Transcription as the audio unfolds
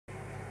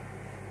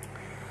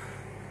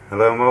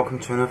Hello and welcome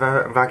to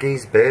another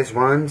Raggy's Beers,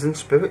 Wines and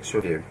Spirits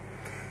review.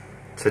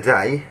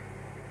 Today,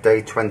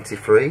 day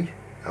 23,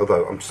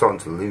 although I'm starting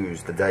to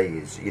lose the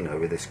days, you know,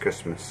 with this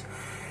Christmas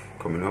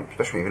coming up,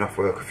 especially when you've been off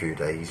work a few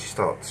days,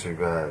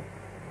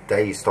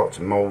 days start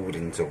to mould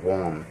into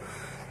one.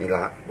 And you're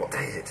like, what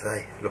day is it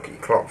today? Look at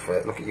your clock for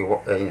it, look at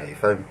your, your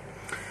phone.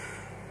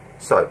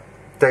 So,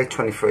 day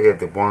 23 of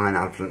the Wine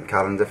Advent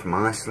Calendar from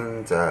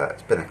Iceland.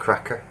 It's been a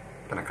cracker,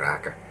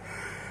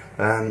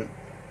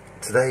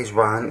 Today's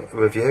wine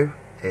review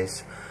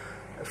is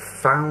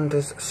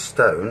Founder's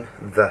Stone,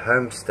 the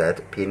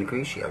Homestead Pinot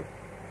Grigio.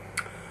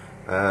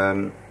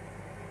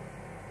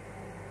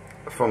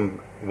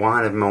 From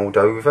Wine of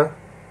Moldova,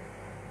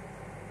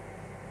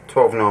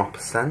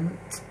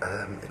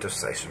 12.5%. It does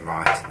say some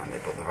writing on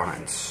it, but the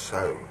writing's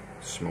so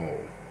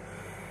small.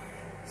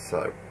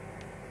 So,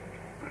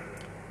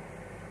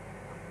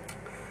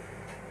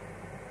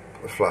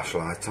 put the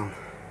flashlight on.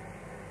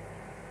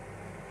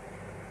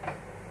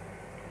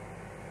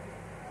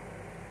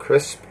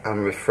 Crisp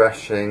and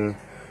refreshing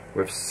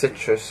with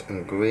citrus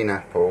and green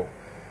apple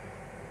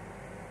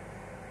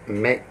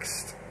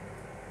mixed,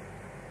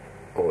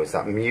 or is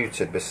that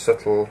muted with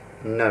subtle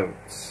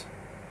notes.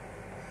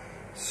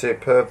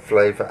 Superb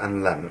flavour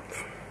and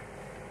length.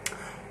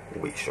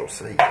 We shall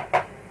see.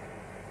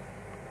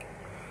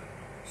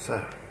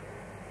 So,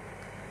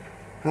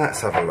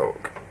 let's have a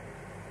look.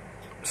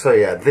 So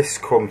yeah, this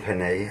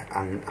company,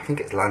 and I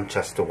think it's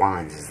Lanchester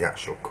Wines is the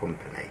actual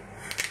company.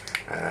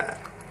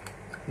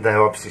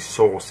 They're obviously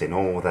sourcing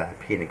all their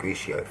Pinot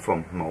Grigio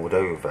from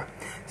Moldova,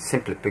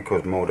 simply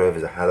because Moldova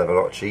is a hell of a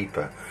lot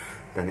cheaper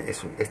than it is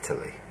from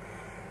Italy.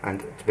 And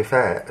to be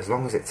fair, as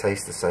long as it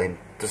tastes the same,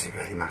 does it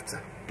really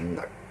matter? No,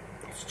 not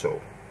at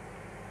all.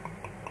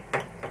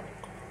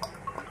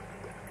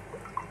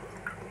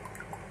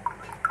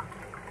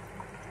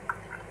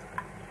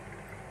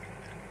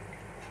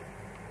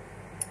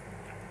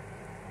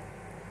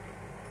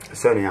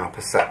 It's only our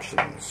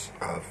perceptions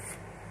of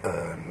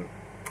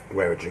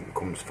where a drink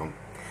comes from.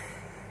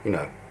 You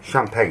know,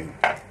 champagne,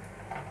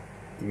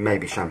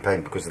 maybe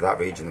champagne because of that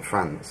region of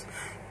France,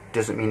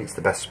 doesn't mean it's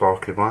the best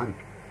sparkling wine.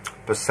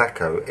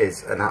 Prosecco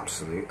is an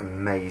absolute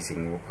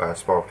amazing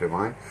sparkling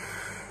wine,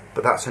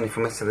 but that's only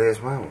from Italy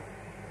as well.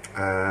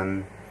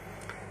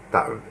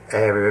 That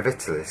area of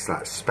Italy, it's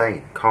like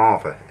Spain.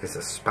 Cava is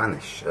a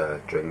Spanish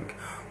drink,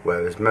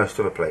 whereas most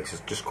other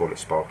places just call it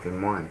sparkling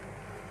wine,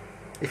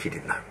 if you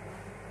didn't know.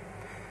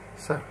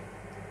 So,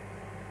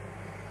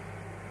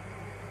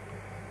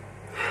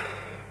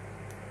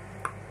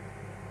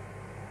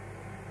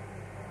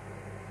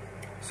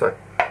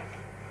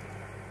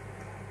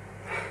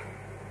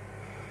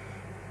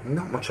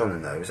 not much on the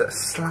nose, a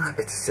slight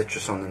bit of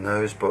citrus on the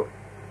nose, but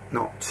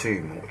not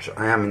too much.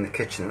 I am in the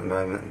kitchen at the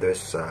moment,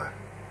 there's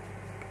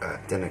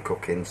dinner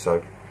cooking,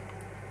 so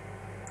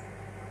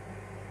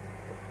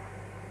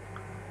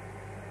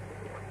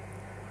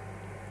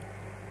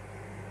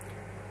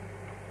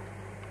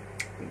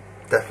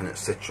definite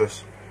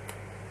citrus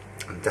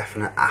and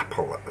definite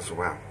apple as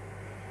well.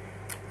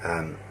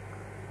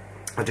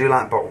 I do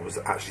like bottles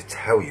that actually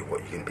tell you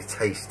what you're going to be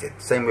tasting.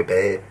 Same with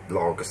beer,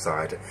 lager,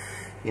 cider,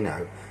 you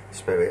know,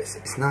 spirits.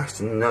 It's nice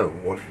to know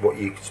what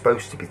you're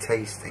supposed to be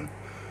tasting,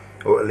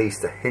 or at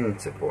least a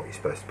hint of what you're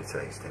supposed to be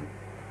tasting.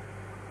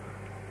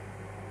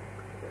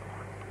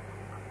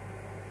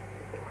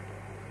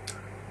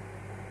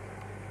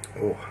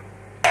 Oh,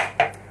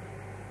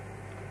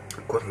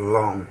 good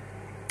long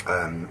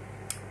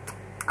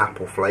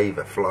apple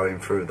flavour flowing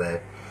through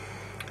there.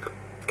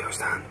 Goes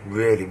down,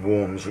 really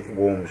warms you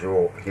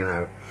up, you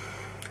know.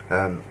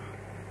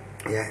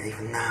 Yeah,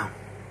 even now,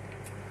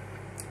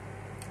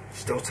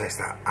 still taste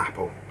that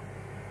apple.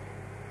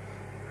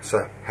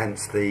 So,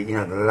 hence the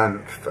the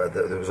length that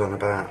there was on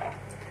about.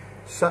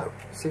 So,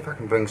 see if I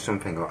can bring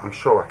something up. I'm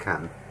sure I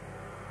can.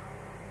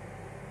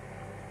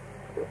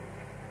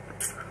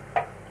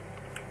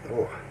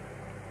 Oh,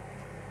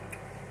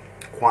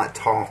 quite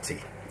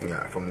tarty, you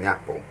know, from the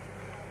apple.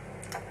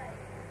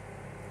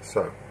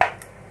 So.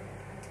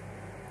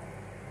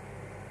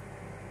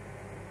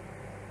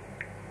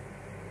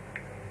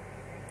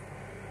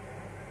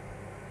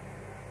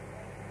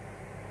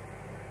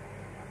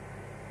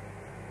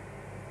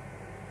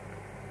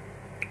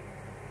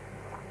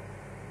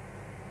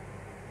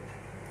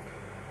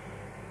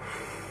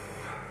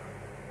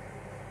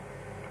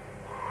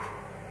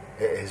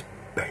 It is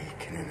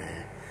baking in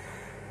here.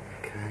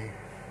 Okay,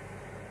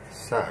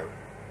 so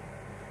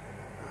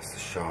that's the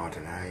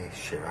Chardonnay,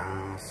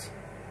 Shiraz.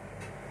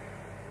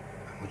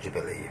 Would you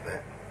believe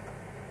it?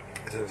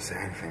 It doesn't say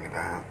anything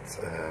about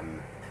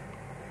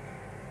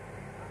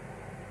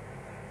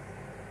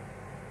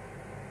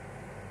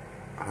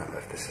I don't know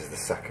if this is the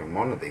second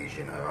one of these,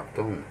 you know, I've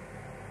done.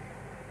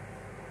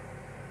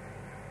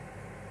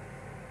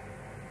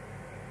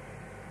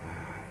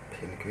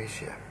 Pinot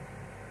Grigio.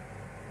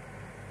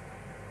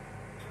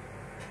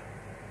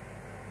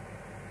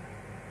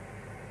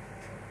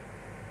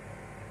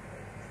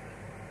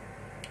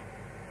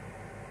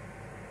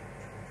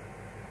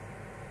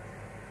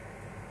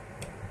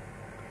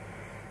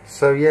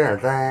 So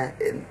yeah,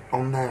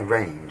 on their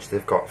range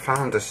they've got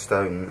Founder's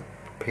Stone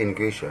Pinot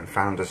Grigio and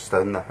Founder's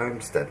Stone the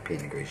Homestead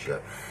Pinot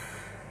Grigio.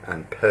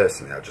 And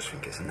personally, I just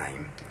think it's a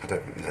name. I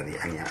don't think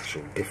there's any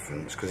actual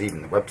difference, because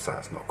even the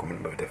website's not coming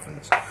up with a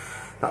difference.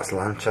 That's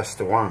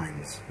Lanchester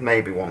Wines.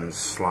 Maybe one's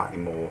slightly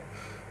more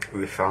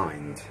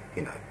refined,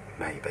 you know,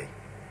 maybe.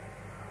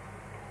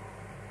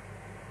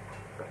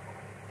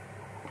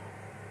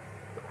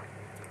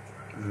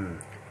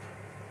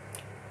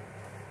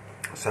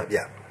 So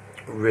yeah,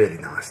 really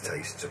nice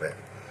taste to it.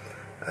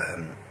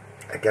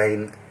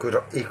 Again,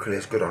 good, equally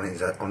as good on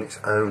its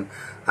own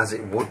as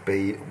it would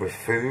be with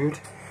food.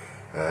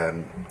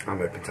 I'm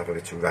hoping to have a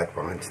little red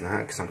wine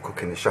tonight because I'm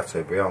cooking the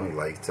Chateaubriand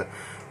later,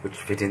 which,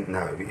 if you didn't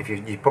know,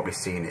 you've probably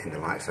seen it in the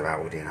likes of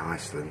Aldi in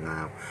Iceland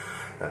now.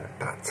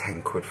 About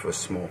 10 quid for a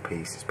small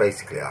piece. It's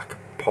basically like a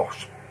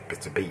posh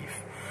bit of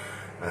beef.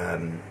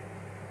 And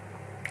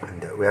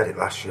we had it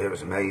last year, it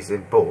was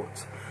amazing,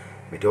 but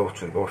my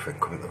daughter and boyfriend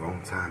come at the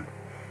wrong time,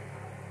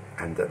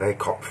 and they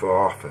copped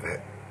for half of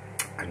it.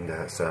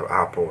 And so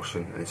our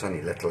portion, and it's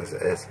only little as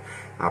it is,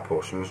 our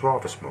portion was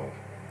rather small.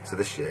 So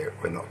this year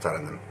we're not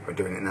telling them, we're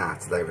doing it now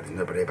today when there's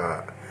nobody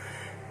about.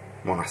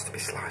 One has to be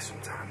sliced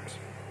sometimes.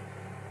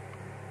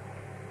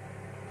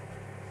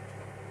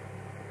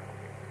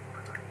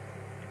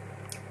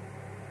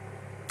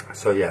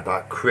 So yeah,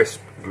 that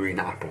crisp green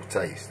apple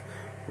taste,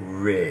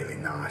 really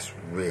nice,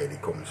 really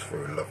comes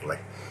through lovely.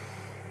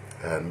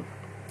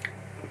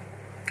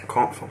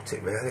 Can't fault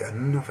it really.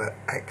 Another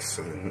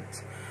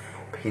excellent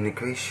Pinot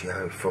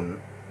Grigio from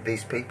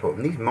these people.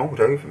 And these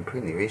Moldovan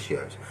Pinot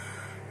Grigios,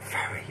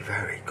 very,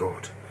 very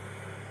good.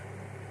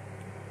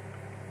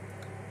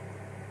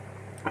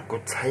 A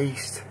good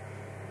taste.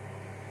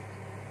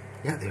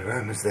 Yeah, the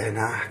aroma's there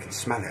now. I can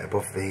smell it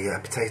above the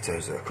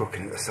potatoes that are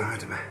cooking at the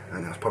side of me.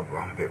 And that's probably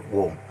why I'm a bit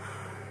warm.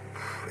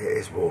 It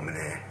is warm in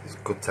here. It's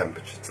good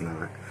temperature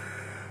tonight.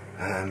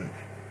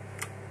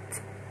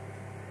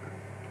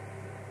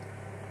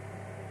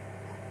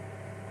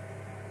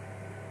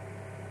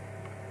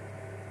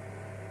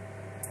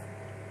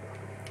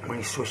 When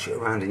you swish it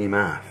around in your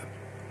mouth,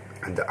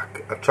 and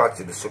I've tried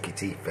to do the sucky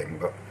teeth thing,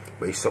 but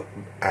where you suck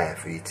air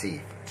through your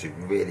teeth to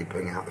really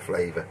bring out the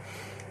flavour.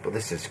 But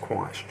this is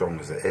quite strong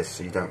as it is,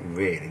 so you don't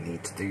really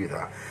need to do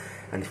that.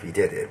 And if you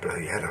did, it'd blow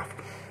your head off.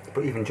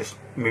 But even just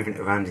moving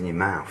it around in your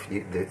mouth,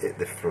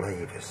 the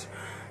flavours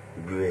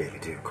really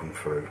do come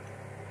through.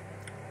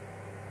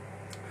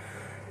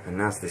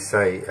 And as they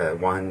say,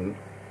 wine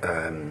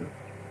on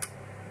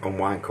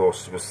wine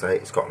courses will say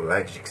it's got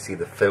legs. You can see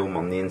the film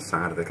on the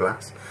inside of the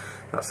glass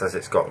that says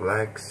it's got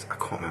legs. I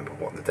can't remember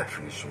what the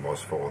definition was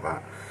for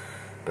that,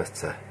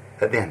 but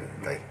at the end of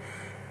the day,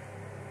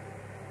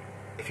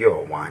 if you're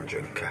a wine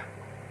drinker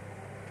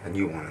and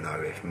you want to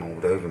know if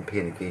Moldovan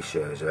Pinot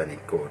Grigios are any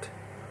good,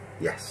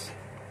 yes,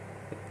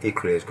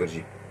 equally as good as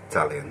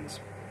Italians.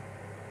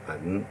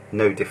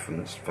 No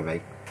difference for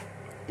me,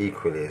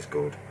 equally as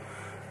good.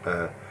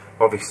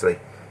 Obviously,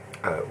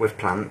 with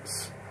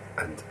plants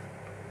and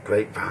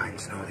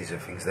grapevines and all these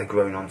other things, they're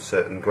grown on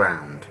certain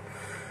ground,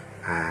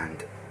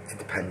 and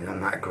depending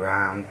on that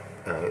ground,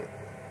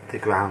 the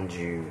ground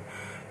you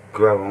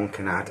grow on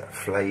can add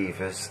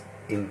flavours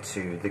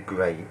into the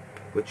grape,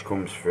 which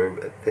comes through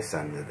at this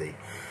end of the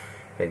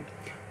thing.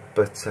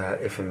 But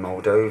if in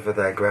Moldova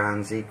their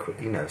ground's equal,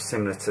 you know,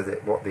 similar to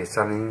what the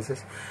Italians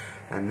is,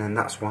 and then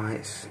that's why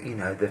it's, you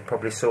know, they've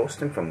probably sourced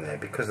them from there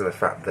because of the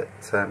fact that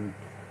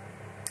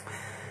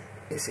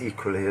it's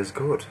equally as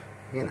good,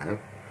 you know.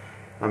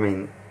 I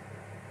mean,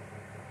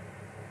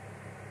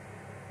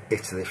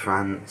 Italy,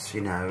 France,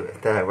 you know,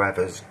 their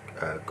weather's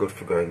good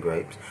for growing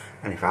grapes,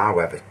 and if our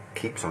weather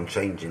keeps on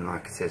changing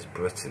like it is,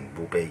 Britain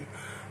will be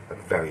a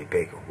very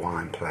big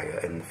wine player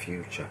in the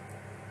future.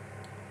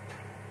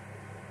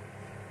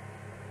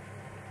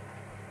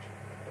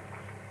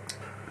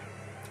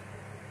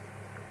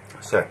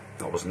 So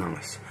that was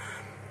nice.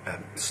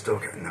 Still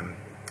getting them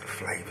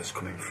flavours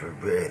coming through,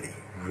 really,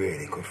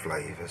 really good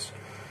flavours.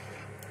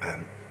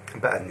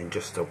 Better than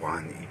just a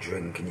wine that you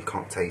drink and you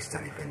can't taste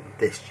anything.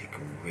 This you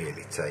can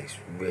really taste,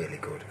 really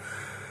good.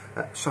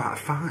 So out of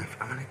 5,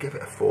 I'm going to give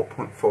it a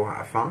 4.4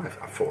 out of 5.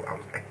 I thought that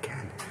was,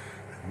 again,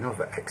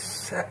 another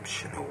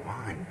exceptional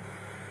wine.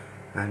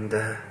 And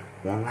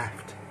one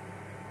left.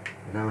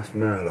 A nice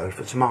Merlot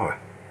for tomorrow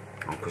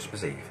on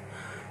Christmas Eve.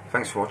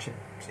 Thanks for watching.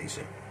 See you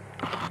soon.